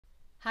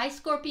Hi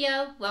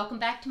Scorpio, welcome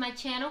back to my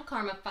channel,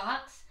 Karma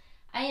Fox.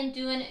 I am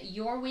doing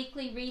your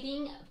weekly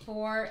reading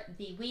for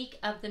the week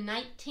of the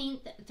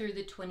 19th through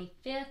the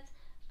 25th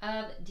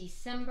of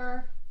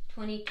December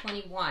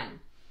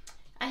 2021.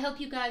 I hope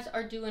you guys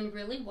are doing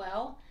really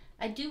well.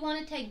 I do want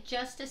to take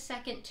just a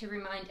second to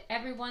remind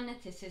everyone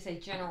that this is a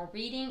general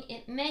reading.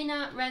 It may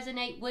not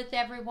resonate with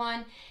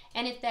everyone,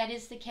 and if that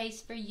is the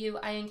case for you,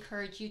 I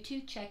encourage you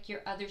to check your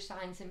other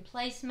signs and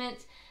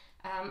placements.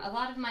 A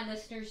lot of my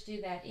listeners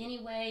do that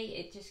anyway.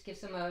 It just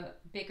gives them a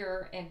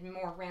bigger and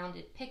more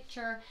rounded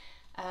picture,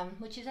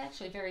 which is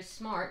actually very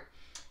smart.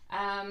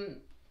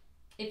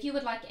 If you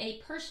would like a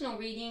personal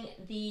reading,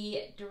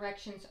 the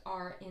directions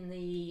are in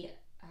the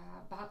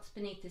box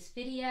beneath this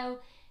video.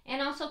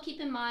 And also keep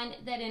in mind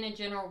that in a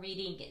general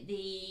reading,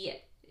 the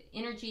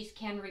energies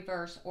can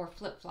reverse or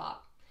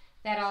flip-flop.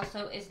 That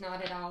also is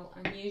not at all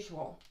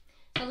unusual.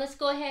 So let's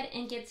go ahead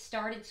and get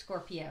started,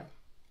 Scorpio.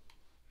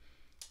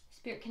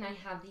 Spirit, can I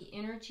have the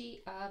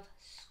energy of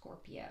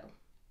Scorpio?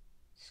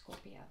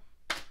 Scorpio.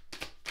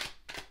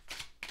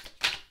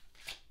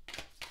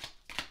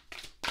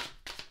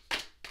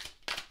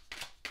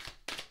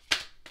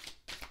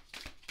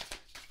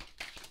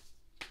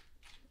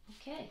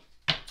 Okay.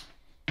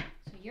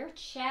 So you're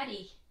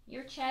chatty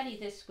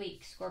this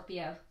week,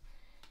 Scorpio.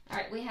 All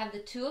right, we have the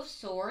Two of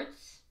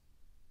Swords.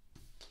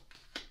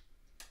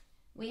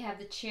 We have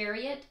the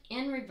Chariot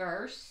in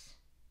reverse.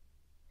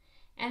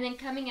 And then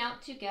coming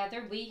out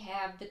together, we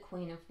have the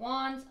Queen of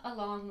Wands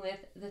along with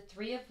the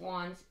Three of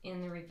Wands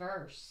in the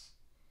reverse.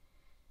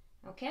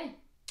 Okay,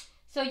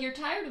 so you're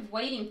tired of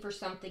waiting for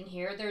something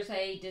here. There's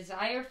a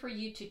desire for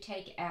you to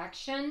take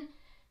action,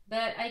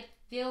 but I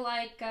feel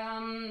like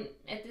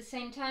at the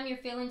same time you're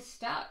feeling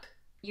stuck.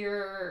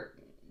 There's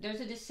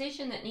a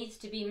decision that needs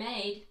to be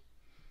made.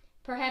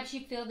 Perhaps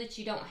you feel that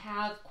you don't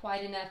have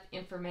quite enough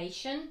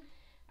information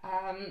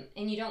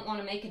and you don't want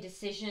to make a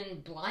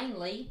decision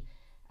blindly.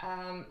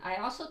 I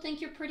also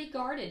think you're pretty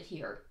guarded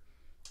here.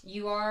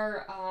 You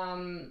are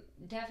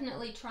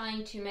definitely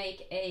trying to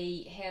make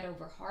a head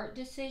over heart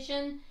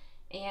decision,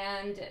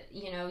 and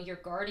you're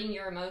guarding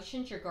your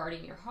emotions, you're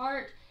guarding your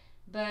heart,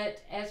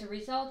 but as a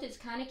result it's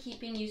kind of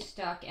keeping you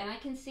stuck, and I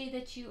can see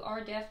that you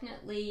are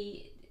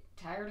definitely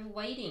tired of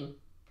waiting.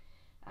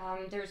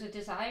 There's a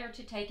desire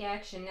to take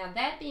action. Now,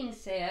 that being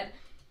said,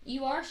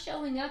 you are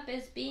showing up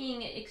as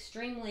being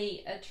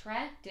extremely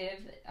attractive,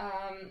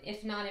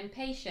 if not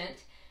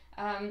impatient,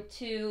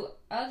 to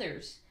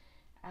others.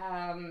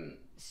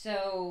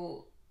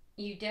 So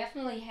you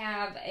definitely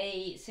have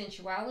a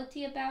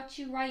sensuality about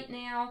you right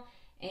now,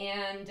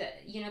 and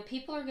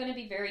people are going to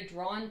be very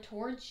drawn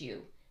towards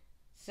you.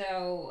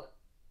 So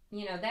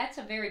that's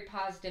a very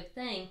positive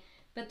thing,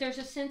 but there's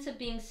a sense of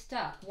being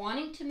stuck,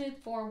 wanting to move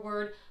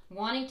forward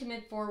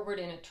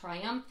in a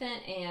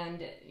triumphant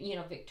and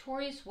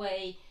victorious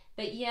way,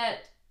 but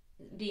yet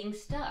being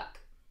stuck.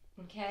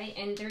 Okay,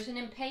 and there's an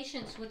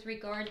impatience with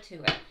regard to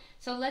it.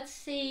 So let's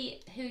see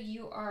who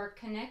you are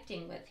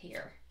connecting with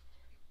here.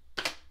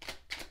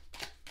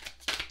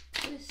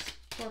 Who is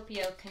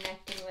Scorpio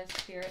connecting with,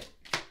 Spirit?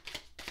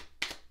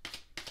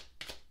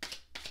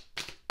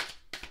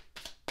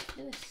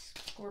 Who is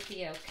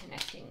Scorpio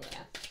connecting with?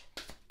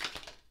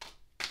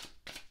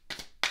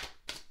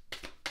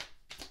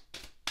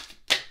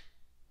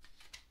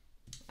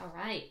 All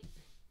right.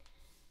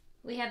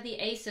 We have the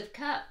Ace of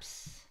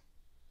Cups.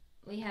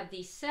 We have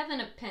the Seven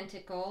of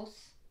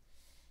Pentacles,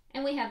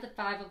 and we have the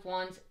Five of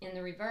Wands in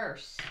the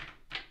reverse.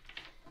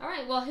 All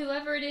right, well,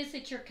 whoever it is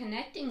that you're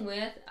connecting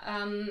with,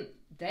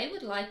 they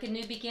would like a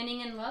new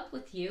beginning in love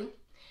with you.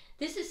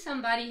 This is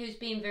somebody who's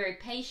being very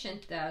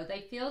patient, though.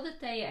 They feel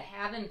that they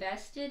have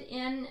invested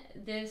in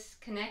this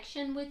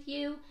connection with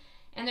you,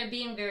 and they're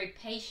being very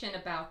patient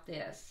about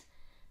this.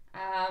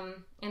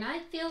 And I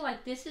feel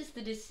like this is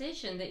the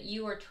decision that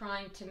you are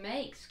trying to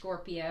make,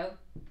 Scorpio.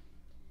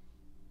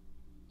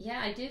 Yeah,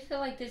 I do feel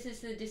like this is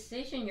the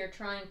decision you're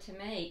trying to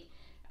make.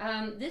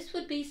 This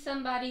would be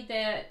somebody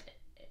that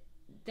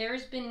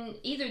there's been,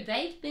 either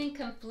they've been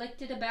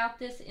conflicted about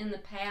this in the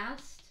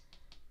past,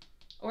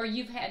 or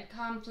you've had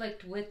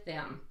conflict with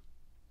them.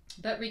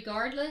 But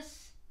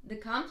regardless, the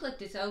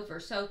conflict is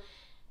over. So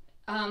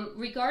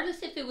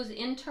regardless if it was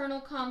internal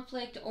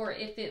conflict or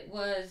if it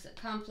was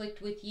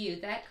conflict with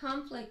you, that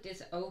conflict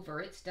is over.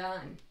 It's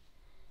done.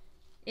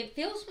 It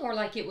feels more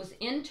like it was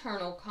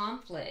internal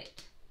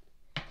conflict.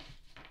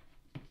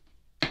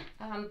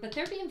 But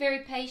they're being very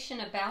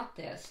patient about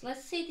this.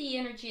 Let's see the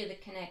energy of the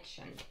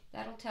connection.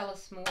 That'll tell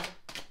us more.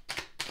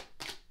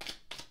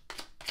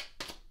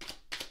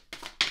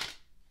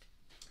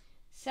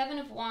 Seven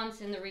of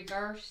Wands in the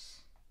reverse.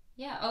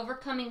 Yeah,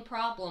 overcoming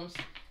problems.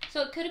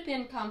 So it could have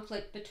been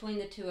conflict between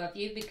the two of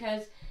you,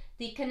 because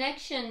the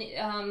connection,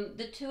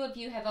 the two of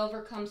you have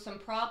overcome some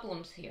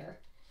problems here.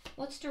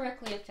 What's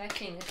directly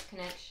affecting this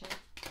connection?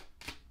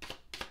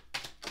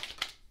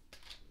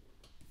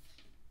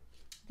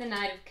 The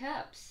Knight of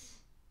Cups.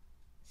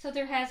 So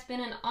there has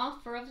been an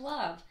offer of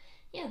love.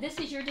 Yeah,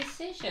 this is your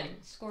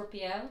decision,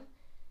 Scorpio.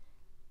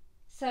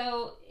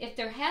 So if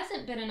there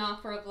hasn't been an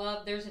offer of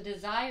love, there's a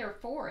desire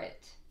for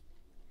it.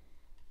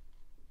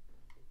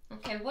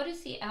 Okay, what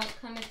is the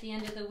outcome at the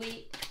end of the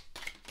week?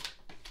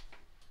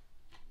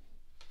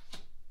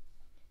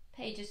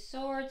 Page of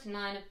Swords,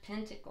 Nine of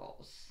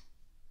Pentacles.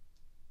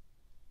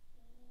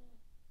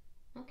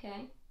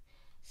 Okay,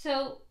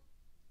 so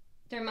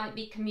there might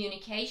be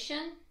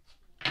communication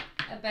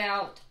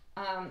about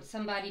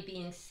somebody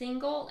being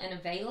single and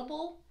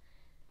available.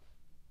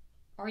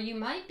 Or you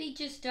might be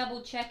just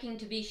double checking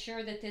to be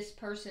sure that this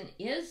person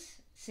is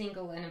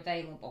single and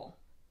available.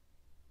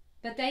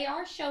 But they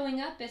are showing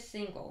up as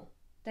single.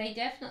 They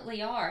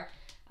definitely are.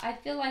 I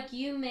feel like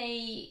you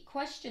may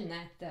question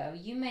that though.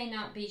 You may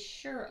not be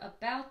sure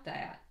about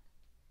that.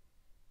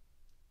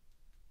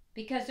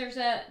 Because there's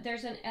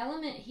an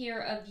element here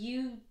of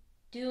you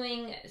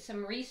doing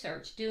some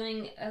research,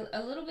 doing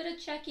a little bit of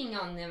checking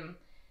on them,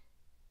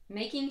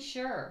 making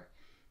sure.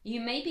 You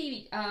may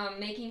be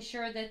making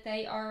sure that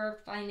they are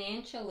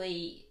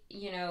financially,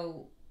 you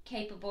know,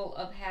 capable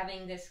of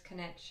having this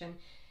connection.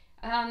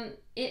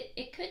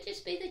 It could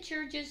just be that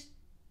you're just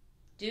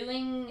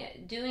doing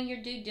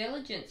your due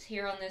diligence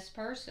here on this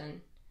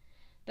person.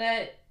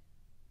 But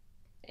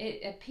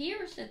it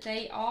appears that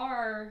they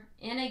are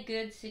in a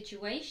good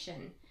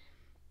situation.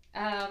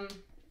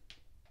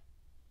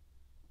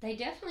 They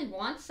definitely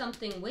want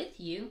something with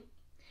you.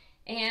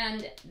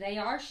 And they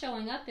are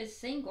showing up as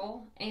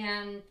single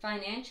and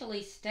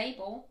financially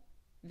stable,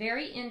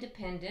 very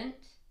independent.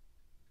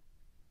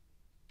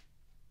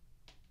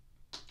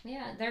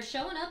 Yeah, they're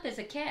showing up as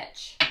a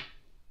catch.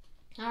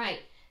 All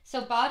right,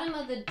 so bottom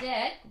of the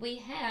deck, we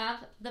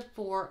have the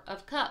Four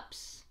of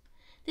Cups.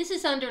 This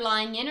is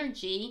underlying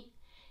energy,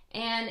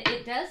 and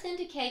it does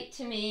indicate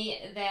to me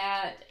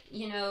that,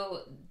 you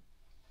know,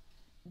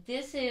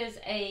 this is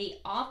an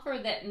offer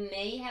that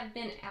may have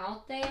been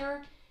out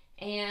there,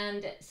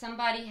 and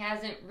somebody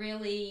hasn't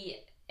really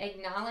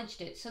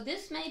acknowledged it. So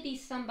this may be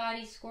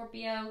somebody,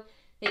 Scorpio,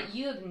 that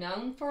you have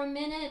known for a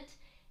minute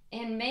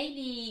and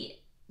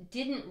maybe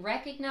didn't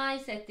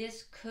recognize that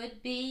this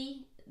could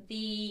be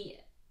the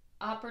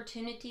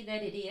opportunity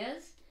that it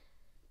is.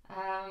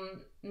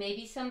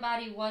 Maybe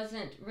somebody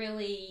wasn't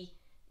really,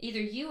 either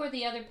you or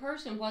the other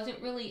person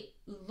wasn't really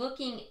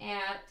looking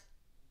at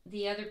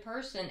the other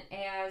person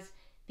as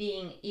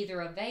being either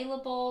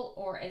available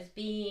or as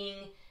being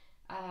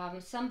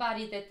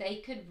somebody that they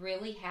could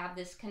really have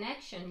this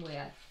connection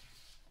with.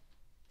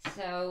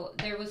 So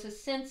there was a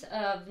sense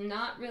of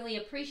not really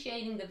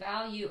appreciating the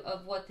value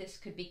of what this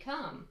could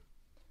become.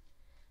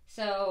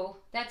 So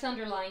that's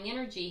underlying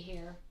energy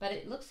here, but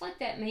it looks like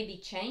that may be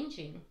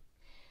changing.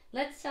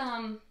 Let's,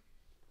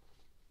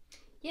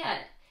 yeah,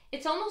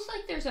 it's almost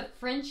like there's a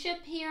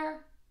friendship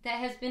here that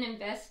has been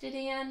invested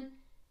in,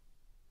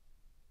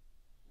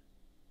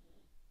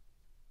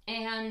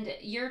 and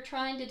you're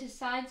trying to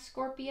decide,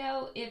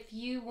 Scorpio, if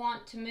you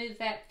want to move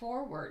that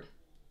forward.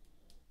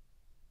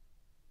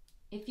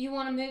 If you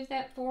want to move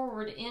that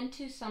forward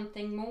into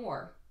something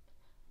more.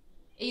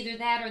 Either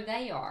that or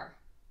they are.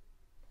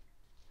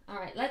 All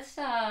right, let's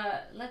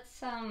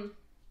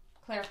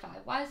clarify.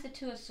 Why is the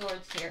Two of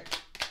Swords here?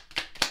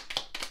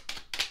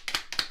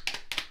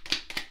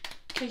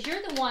 Because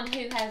you're the one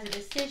who has a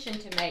decision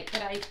to make,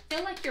 but I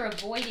feel like you're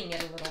avoiding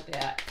it a little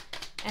bit.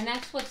 And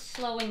that's what's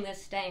slowing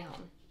this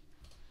down.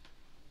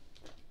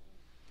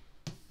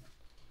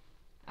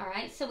 All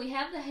right, so we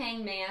have the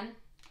Hangman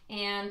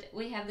and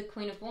we have the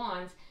Queen of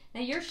Wands.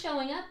 Now you're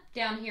showing up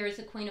down here as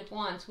the Queen of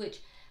Wands,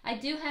 which I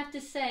do have to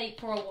say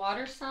for a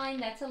water sign,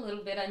 that's a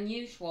little bit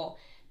unusual.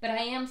 But I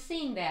am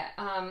seeing that.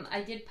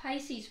 I did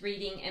Pisces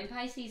reading, and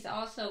Pisces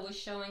also was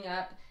showing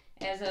up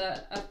as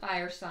a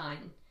fire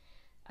sign.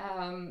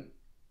 I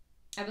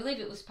believe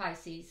it was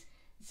Pisces.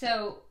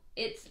 So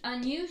it's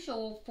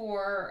unusual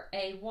for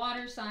a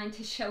water sign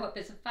to show up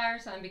as a fire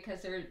sign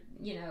because they're,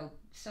 you know,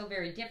 so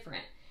very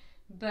different.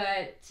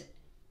 But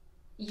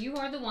you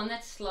are the one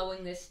that's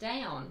slowing this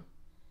down.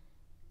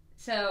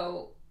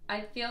 So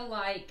I feel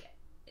like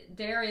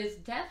there is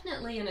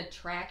definitely an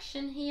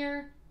attraction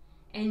here,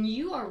 and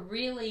you are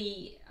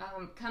really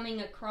coming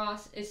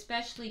across,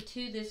 especially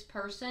to this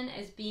person,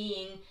 as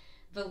being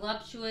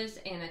voluptuous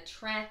and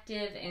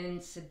attractive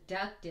and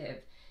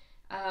seductive.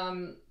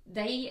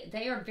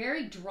 They are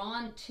very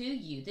drawn to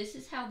you. This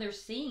is how they're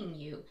seeing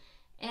you,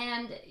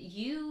 and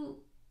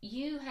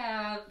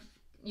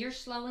you're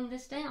slowing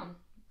this down.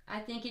 I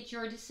think it's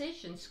your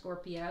decision,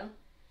 Scorpio.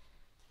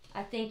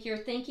 I think you're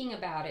thinking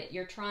about it.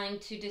 You're trying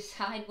to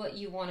decide what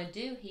you want to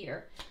do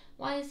here.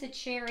 Why is the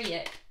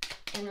Chariot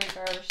in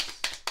reverse?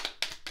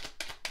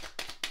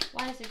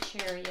 Why is the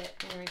Chariot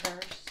in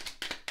reverse?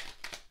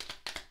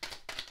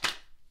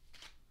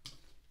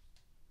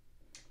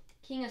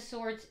 King of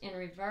Swords in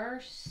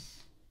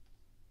reverse,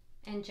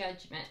 and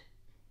Judgment.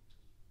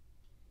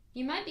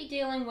 You might be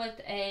dealing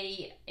with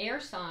a air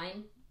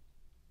sign,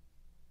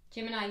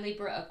 Gemini,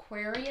 Libra,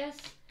 Aquarius,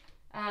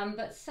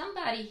 but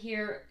somebody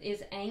here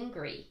is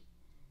angry.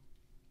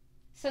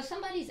 So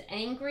somebody's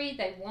angry,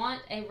 they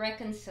want a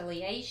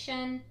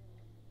reconciliation,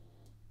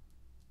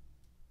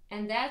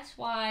 and that's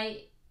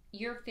why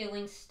you're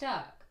feeling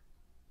stuck.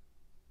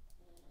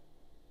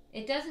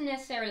 It doesn't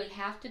necessarily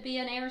have to be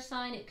an air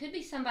sign. It could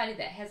be somebody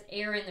that has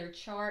air in their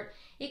chart.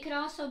 It could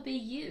also be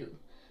you,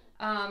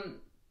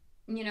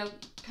 you know,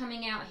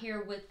 coming out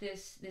here with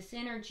this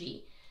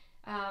energy.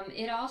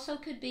 It also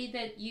could be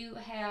that you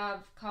have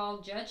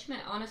called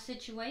judgment on a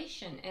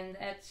situation, and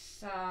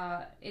that's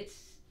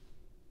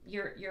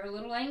you're a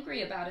little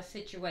angry about a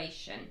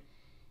situation,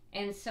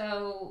 and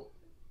so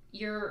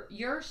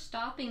you're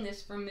stopping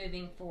this from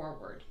moving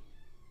forward.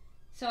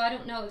 So I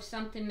don't know if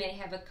something may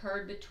have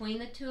occurred between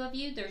the two of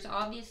you. There's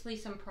obviously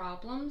some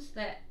problems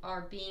that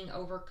are being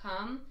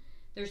overcome.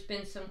 There's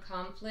been some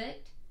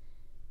conflict.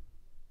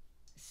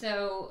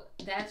 So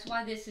that's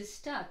why this is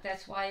stuck.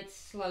 That's why it's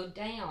slowed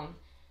down.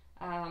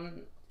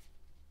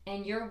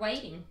 And you're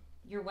waiting.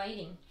 You're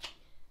waiting.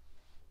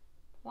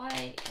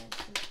 Why?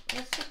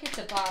 Let's look at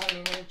the bottom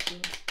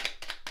energy.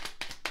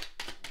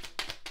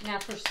 Now,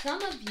 for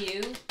some of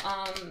you,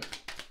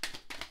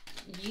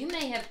 you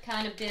may have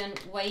kind of been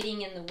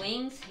waiting in the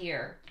wings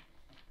here.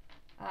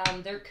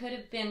 There could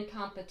have been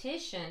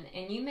competition,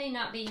 and you may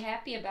not be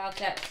happy about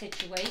that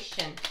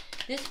situation.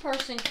 This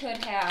person could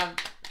have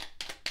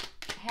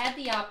had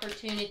the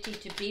opportunity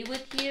to be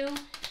with you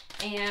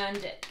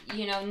and,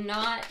 you know,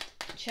 not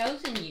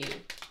chosen you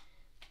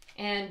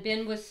and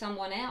been with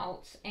someone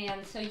else.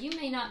 And so you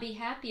may not be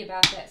happy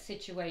about that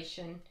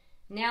situation.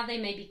 Now they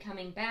may be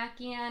coming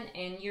back in,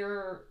 and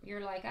you're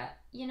like,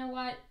 you know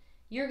what?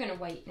 You're going to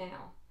wait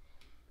now.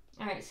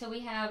 All right, so we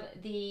have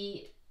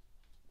the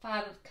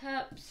Five of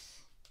Cups.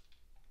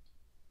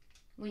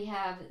 We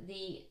have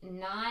the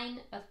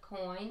Nine of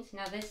Coins.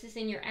 Now this is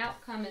in your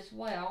outcome as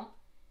well.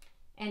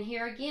 And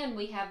here again,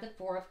 we have the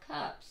Four of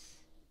Cups.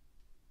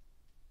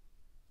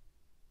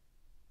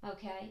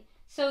 Okay,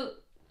 so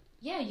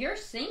yeah, you're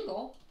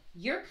single.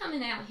 You're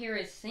coming out here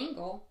as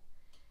single.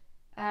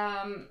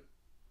 And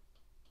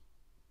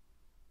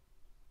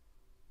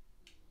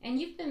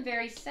you've been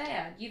very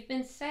sad. You've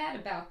been sad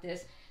about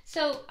this.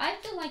 So I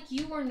feel like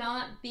you were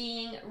not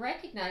being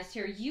recognized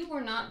here. You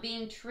were not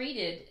being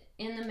treated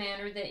in the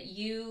manner that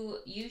you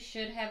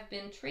should have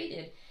been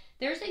treated.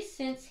 There's a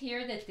sense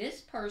here that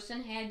this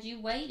person had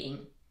you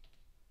waiting.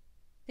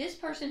 This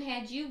person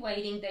had you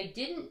waiting. They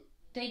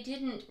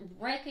didn't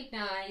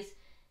recognize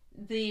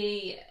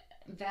the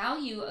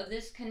value of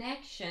this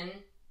connection.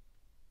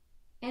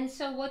 And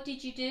so what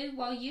did you do?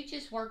 Well, you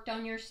just worked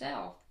on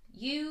yourself.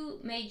 You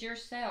made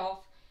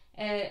yourself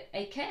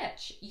a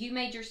catch. You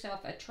made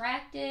yourself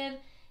attractive.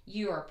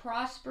 You are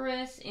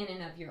prosperous in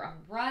and of your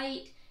own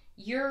right.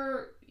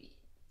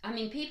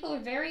 People are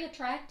very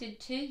attracted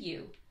to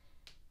you.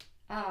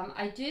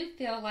 I do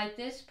feel like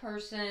this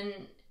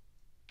person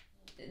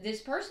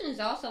is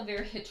also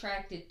very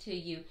attracted to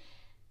you.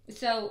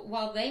 So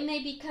while they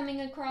may be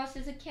coming across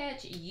as a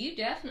catch, you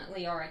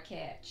definitely are a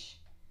catch.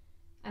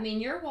 I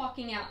mean, you're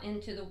walking out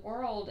into the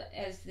world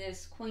as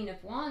this Queen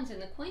of Wands, and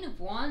the Queen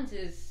of Wands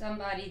is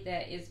somebody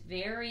that is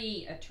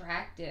very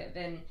attractive,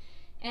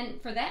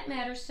 and for that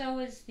matter, so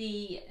is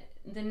the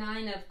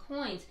Nine of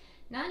Coins.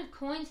 Nine of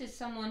Coins is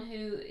someone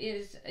who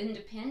is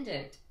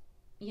independent.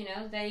 You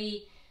know,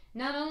 they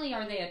not only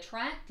are they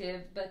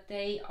attractive, but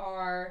they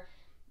are,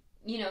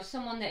 you know,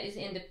 someone that is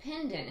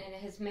independent and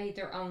has made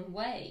their own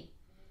way.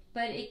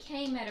 But it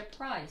came at a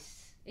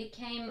price. It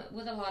came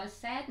with a lot of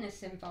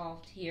sadness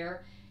involved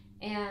here.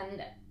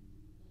 And,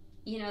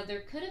 you know,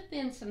 there could have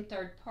been some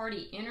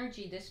third-party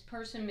energy. This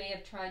person may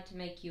have tried to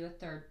make you a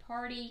third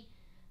party.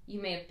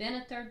 You may have been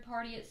a third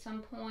party at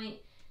some point.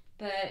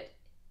 But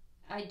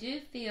I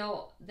do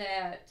feel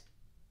that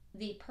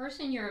the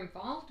person you're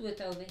involved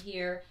with over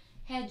here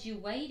had you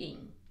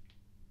waiting.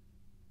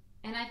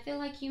 And I feel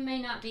like you may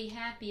not be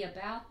happy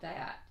about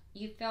that.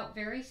 You felt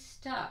very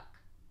stuck.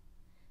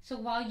 So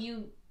while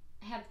you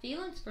have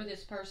feelings for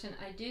this person,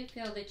 I do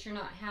feel that you're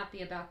not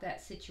happy about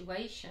that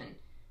situation.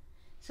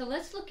 So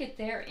let's look at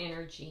their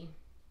energy.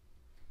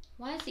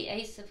 Why is the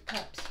Ace of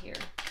Cups here?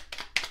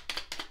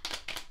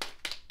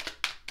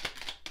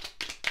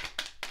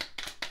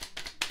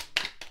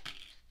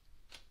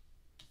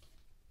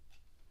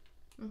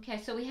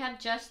 Okay, so we have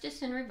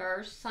Justice in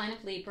reverse, sign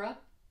of Libra.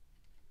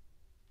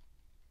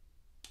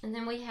 And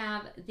then we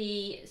have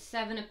the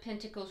Seven of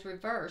Pentacles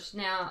reversed.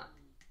 Now,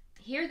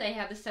 here they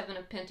have the Seven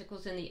of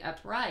Pentacles in the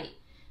upright.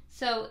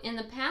 So in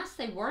the past,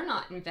 they were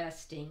not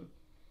investing.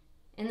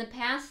 In the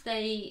past,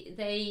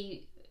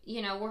 they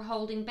you know, were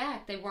holding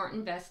back. They weren't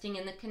investing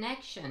in the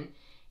connection.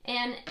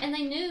 And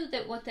they knew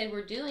that what they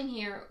were doing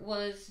here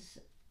was,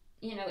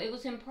 you know, it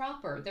was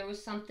improper. There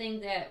was something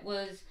that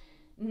was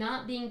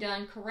not being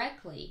done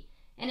correctly.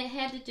 And it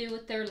had to do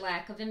with their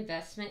lack of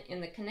investment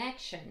in the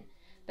connection.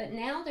 But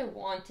now they're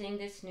wanting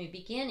this new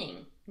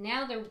beginning.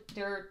 Now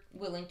they're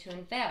willing to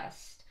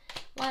invest.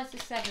 Why is the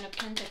Seven of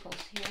Pentacles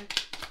here?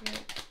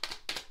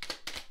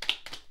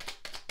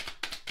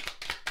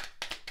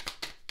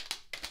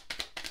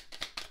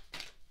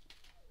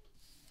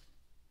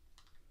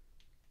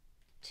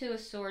 Two of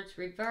Swords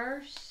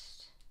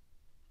reversed.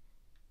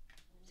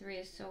 Three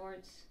of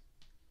Swords.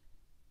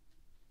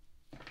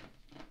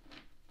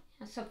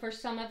 So for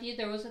some of you,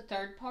 there was a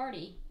third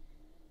party,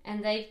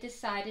 and they've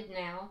decided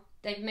now,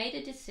 they've made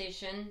a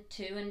decision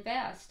to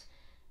invest.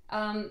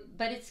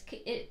 But it's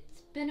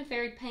been a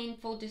very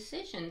painful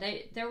decision.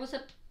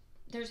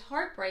 There's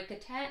heartbreak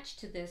attached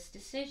to this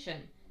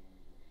decision.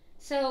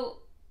 So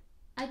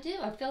I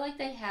feel like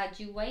they had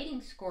you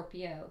waiting,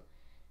 Scorpio.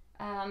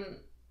 And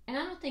I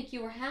don't think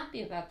you were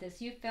happy about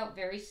this. You felt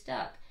very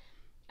stuck.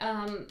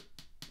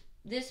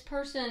 This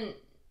person,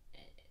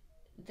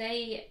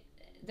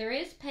 there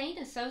is pain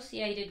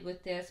associated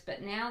with this,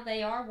 but now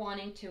they are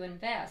wanting to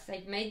invest.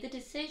 They've made the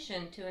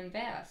decision to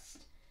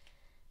invest.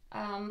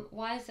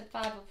 Why is the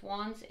Five of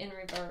Wands in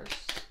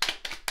reverse?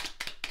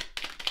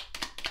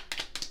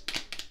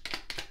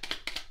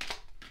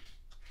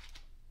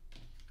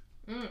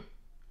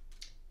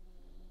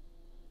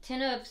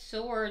 Ten of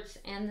Swords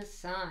and the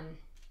Sun.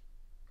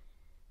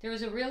 There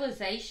was a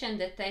realization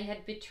that they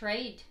had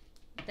betrayed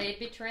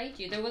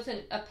you. There was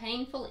a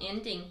painful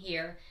ending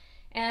here.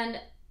 And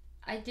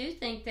I do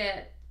think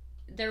that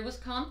there was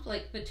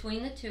conflict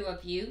between the two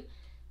of you.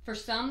 For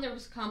some, there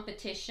was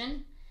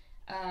competition.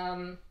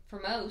 For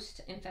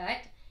most, in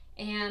fact.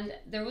 And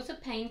there was a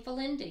painful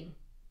ending.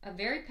 A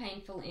very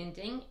painful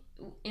ending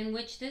in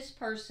which this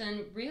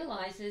person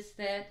realizes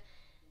that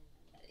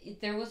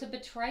there was a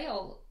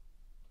betrayal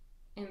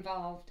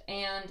involved,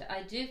 and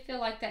I do feel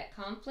like that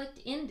conflict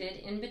ended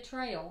in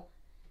betrayal.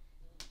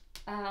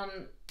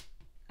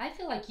 I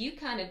feel like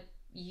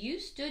you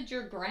stood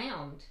your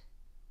ground,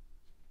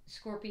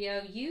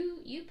 Scorpio.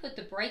 You put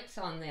the brakes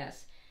on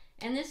this,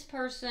 and this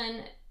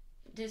person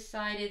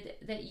decided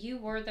that you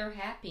were their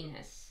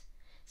happiness.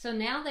 So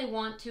now they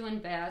want to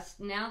invest.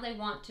 Now they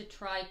want to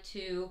try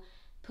to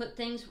put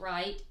things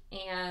right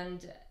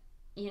and,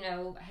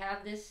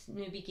 have this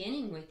new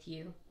beginning with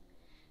you.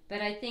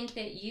 But I think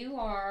that you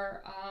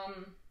are,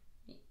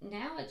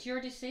 now it's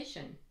your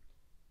decision.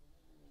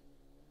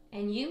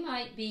 And you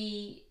might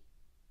be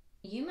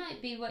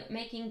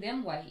making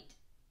them wait.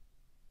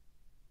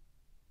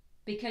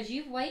 Because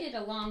you've waited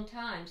a long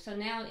time, so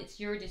now it's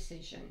your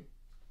decision.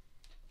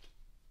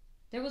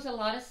 There was a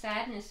lot of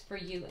sadness for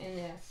you in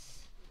this.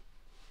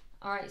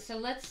 All right, so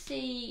let's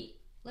see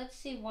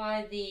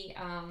why the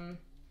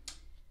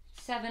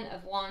Seven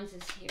of Wands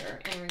is here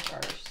in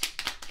reverse.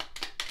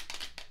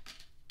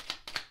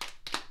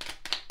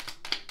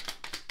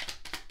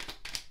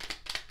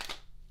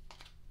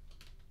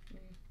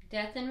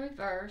 Death in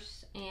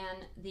reverse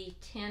and the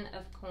Ten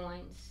of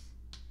Coins.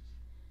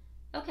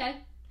 Okay,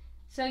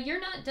 so you're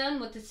not done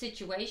with the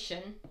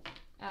situation,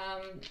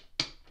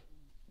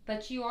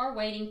 but you are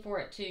waiting for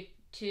it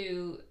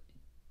to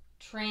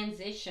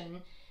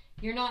transition.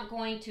 You're not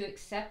going to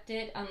accept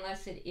it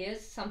unless it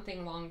is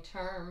something long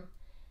term.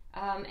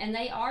 And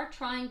they are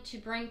trying to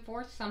bring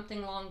forth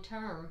something long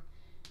term.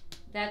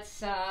 That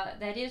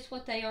is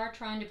what they are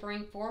trying to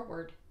bring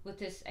forward with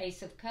this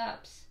Ace of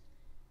Cups.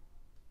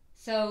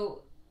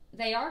 So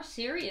they are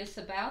serious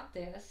about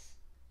this,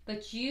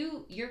 but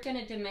you're going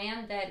to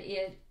demand that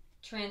it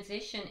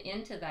transition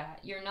into that.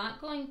 You're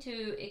not going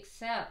to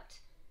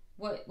accept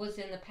what was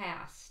in the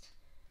past.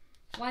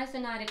 Why is the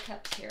Knight of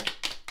Cups here?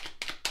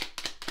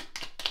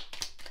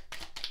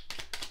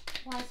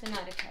 Why is the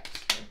Knight of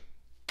Cups here?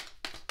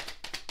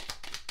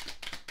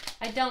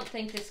 I don't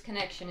think this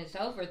connection is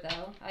over,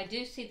 though. I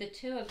do see the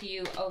two of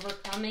you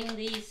overcoming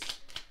these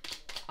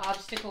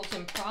obstacles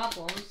and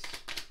problems.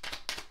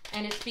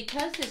 And it's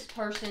because this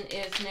person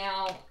is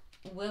now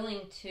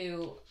willing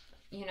to,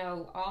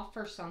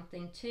 offer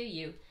something to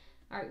you.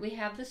 All right, we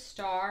have the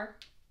Star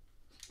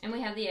and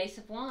we have the Ace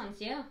of Wands,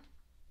 yeah.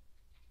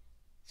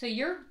 So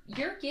you're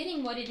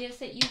getting what it is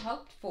that you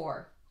hoped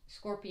for,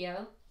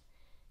 Scorpio.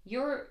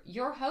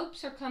 Your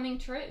hopes are coming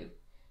true.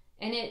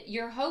 And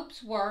your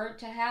hopes were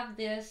to have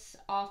this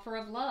offer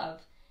of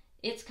love.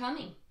 It's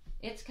coming.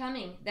 It's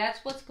coming.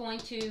 That's what's going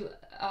to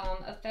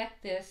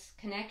affect this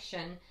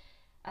connection.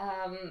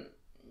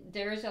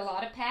 There's a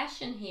lot of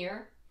passion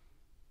here,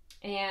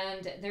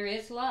 and there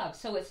is love.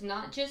 So it's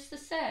not just the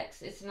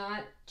sex. It's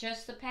not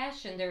just the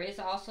passion. There is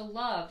also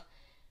love.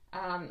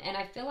 And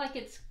I feel like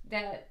it's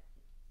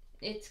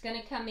going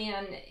to come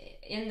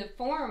in the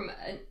form,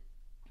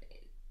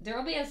 there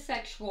will be a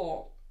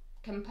sexual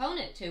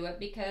component to it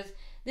because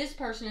this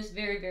person is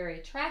very, very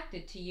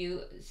attracted to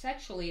you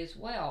sexually as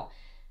well.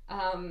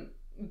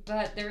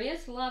 But there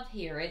is love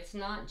here. It's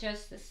not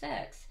just the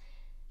sex.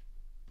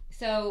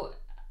 So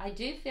I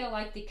do feel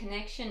like the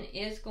connection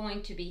is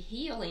going to be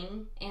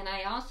healing, and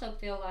I also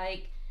feel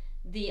like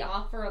the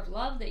offer of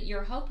love that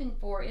you're hoping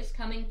for is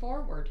coming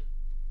forward.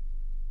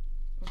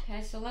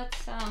 Okay, so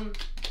let's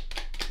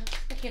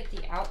look at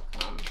the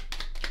outcome.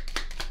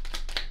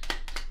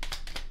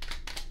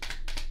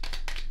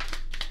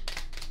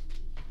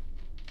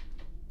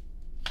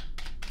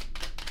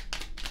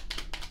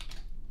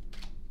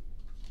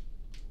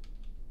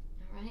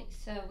 All right,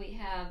 so we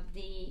have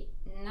the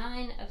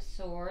Nine of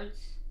Swords.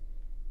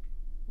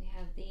 We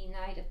have the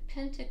Knight of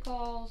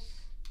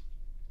Pentacles,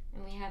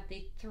 and we have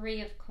the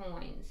Three of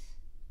Coins.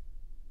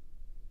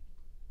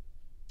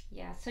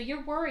 Yeah, so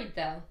you're worried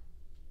though.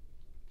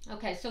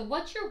 Okay, so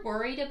what you're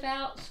worried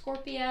about,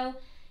 Scorpio,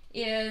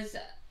 is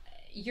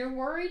you're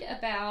worried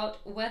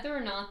about whether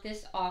or not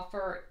this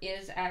offer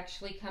is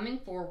actually coming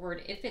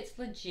forward, if it's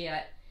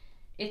legit,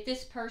 if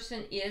this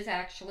person is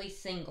actually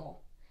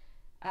single.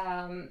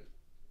 Yeah,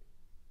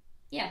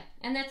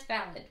 and that's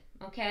valid,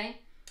 okay?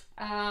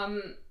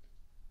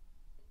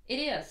 It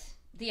is.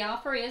 The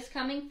offer is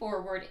coming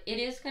forward. It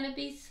is going to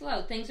be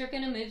slow. Things are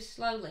going to move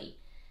slowly.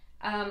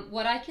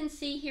 What I can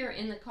see here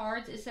in the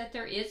cards is that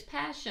there is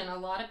passion, a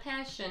lot of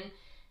passion.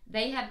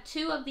 They have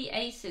two of the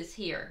aces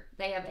here.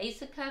 They have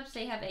Ace of Cups,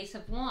 they have Ace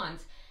of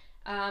Wands.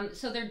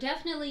 So there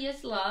definitely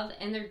is love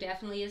and there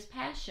definitely is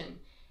passion,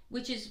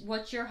 which is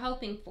what you're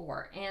hoping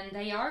for. And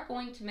they are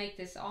going to make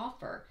this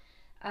offer.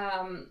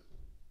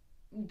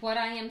 What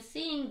I am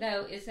seeing,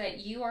 though, is that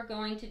you are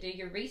going to do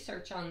your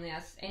research on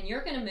this and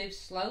you're going to move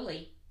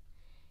slowly.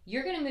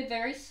 You're going to move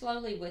very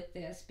slowly with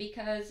this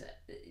because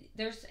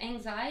there's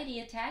anxiety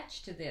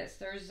attached to this.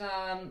 There's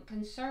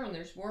concern,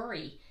 there's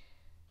worry.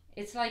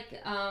 It's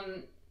like,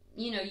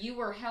 you know, you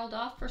were held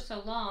off for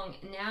so long.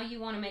 Now you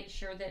want to make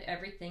sure that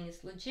everything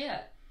is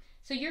legit.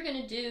 So you're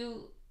going to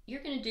do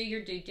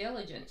your due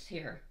diligence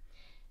here.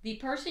 The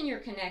person you're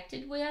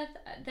connected with,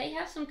 they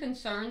have some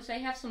concerns. They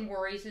have some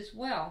worries as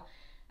well.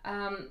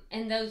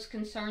 And those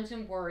concerns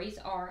and worries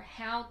are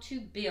how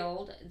to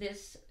build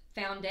this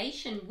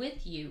foundation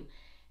with you.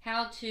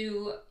 How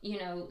to, you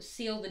know,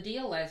 seal the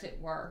deal, as it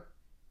were.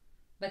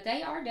 But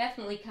they are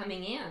definitely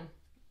coming in.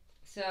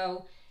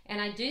 So,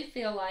 and I do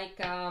feel like,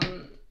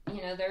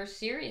 you know, they're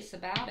serious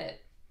about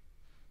it.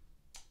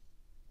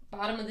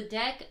 Bottom of the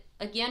deck,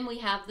 again, we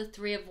have the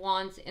Three of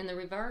Wands in the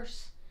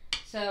reverse.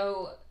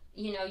 So,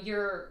 you know,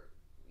 you're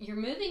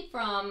moving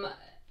from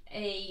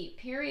a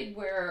period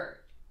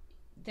where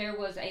there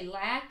was a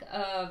lack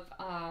of,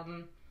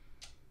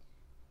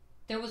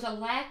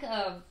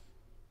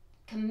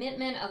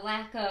 commitment, a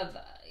lack of,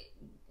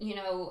 you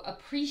know,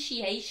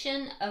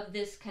 appreciation of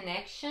this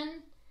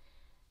connection,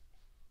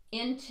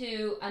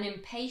 into an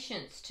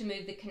impatience to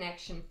move the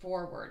connection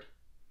forward.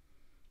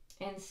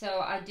 And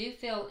so I do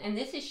feel, and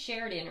this is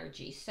shared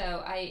energy,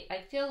 so I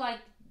feel like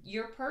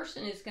your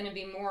person is going to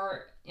be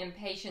more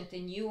impatient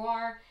than you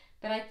are,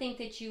 but I think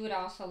that you would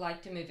also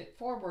like to move it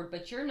forward,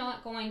 but you're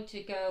not going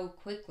to go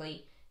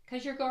quickly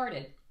because you're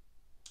guarded.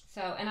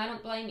 So, and I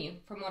don't blame you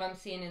from what I'm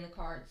seeing in the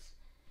cards.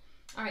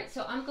 All right,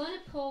 so I'm going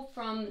to pull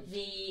from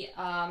the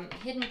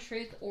Hidden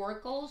Truth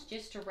Oracles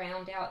just to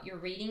round out your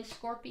reading,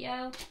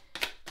 Scorpio.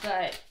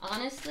 But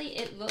honestly,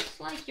 it looks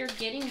like you're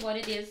getting what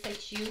it is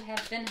that you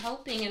have been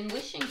hoping and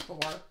wishing for.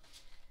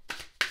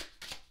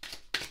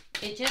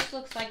 It just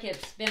looks like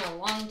it's been a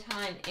long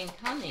time in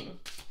coming.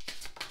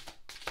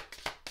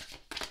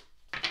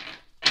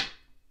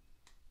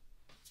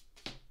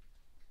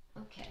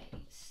 Okay,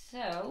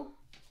 so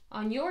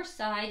on your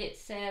side, it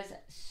says,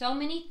 so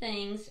many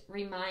things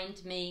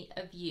remind me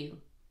of you.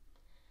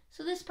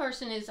 So this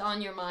person is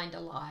on your mind a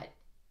lot.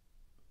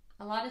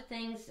 A lot of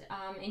things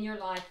in your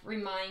life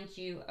remind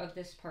you of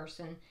this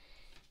person.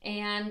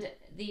 And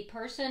the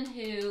person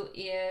who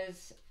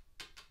is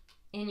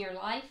in your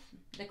life,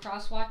 the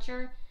cross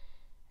watcher,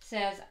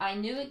 says, I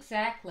knew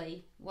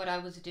exactly what I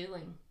was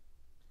doing.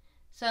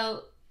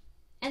 So,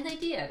 and they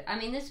did. I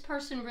mean, this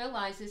person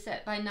realizes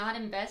that by not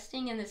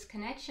investing in this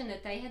connection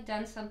that they had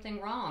done something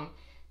wrong.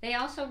 They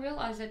also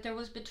realize that there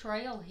was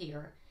betrayal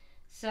here.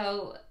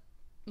 So,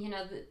 you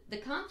know, the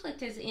conflict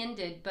has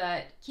ended,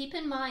 but keep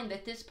in mind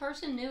that this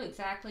person knew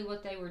exactly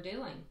what they were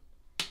doing.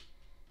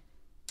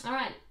 All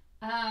right.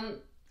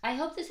 I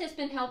hope this has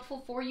been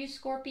helpful for you,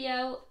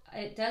 Scorpio.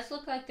 It does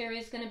look like there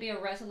is going to be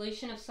a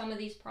resolution of some of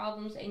these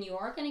problems, and you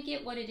are going to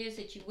get what it is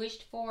that you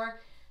wished for.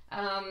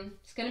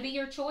 It's going to be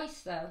your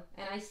choice, though,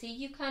 and I see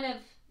you kind of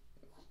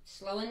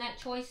slowing that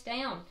choice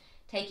down,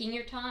 taking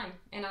your time,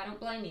 and I don't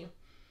blame you.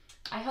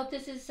 I hope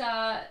this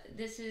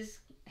is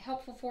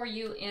helpful for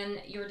you in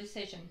your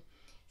decision.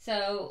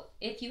 So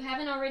if you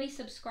haven't already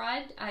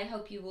subscribed, I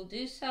hope you will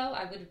do so.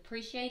 I would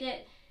appreciate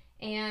it.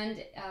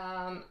 And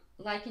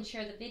like and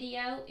share the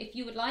video. If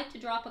you would like to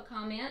drop a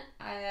comment,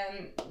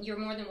 you're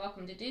more than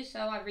welcome to do so.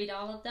 I read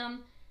all of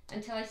them.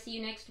 Until I see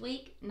you next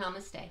week,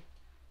 namaste.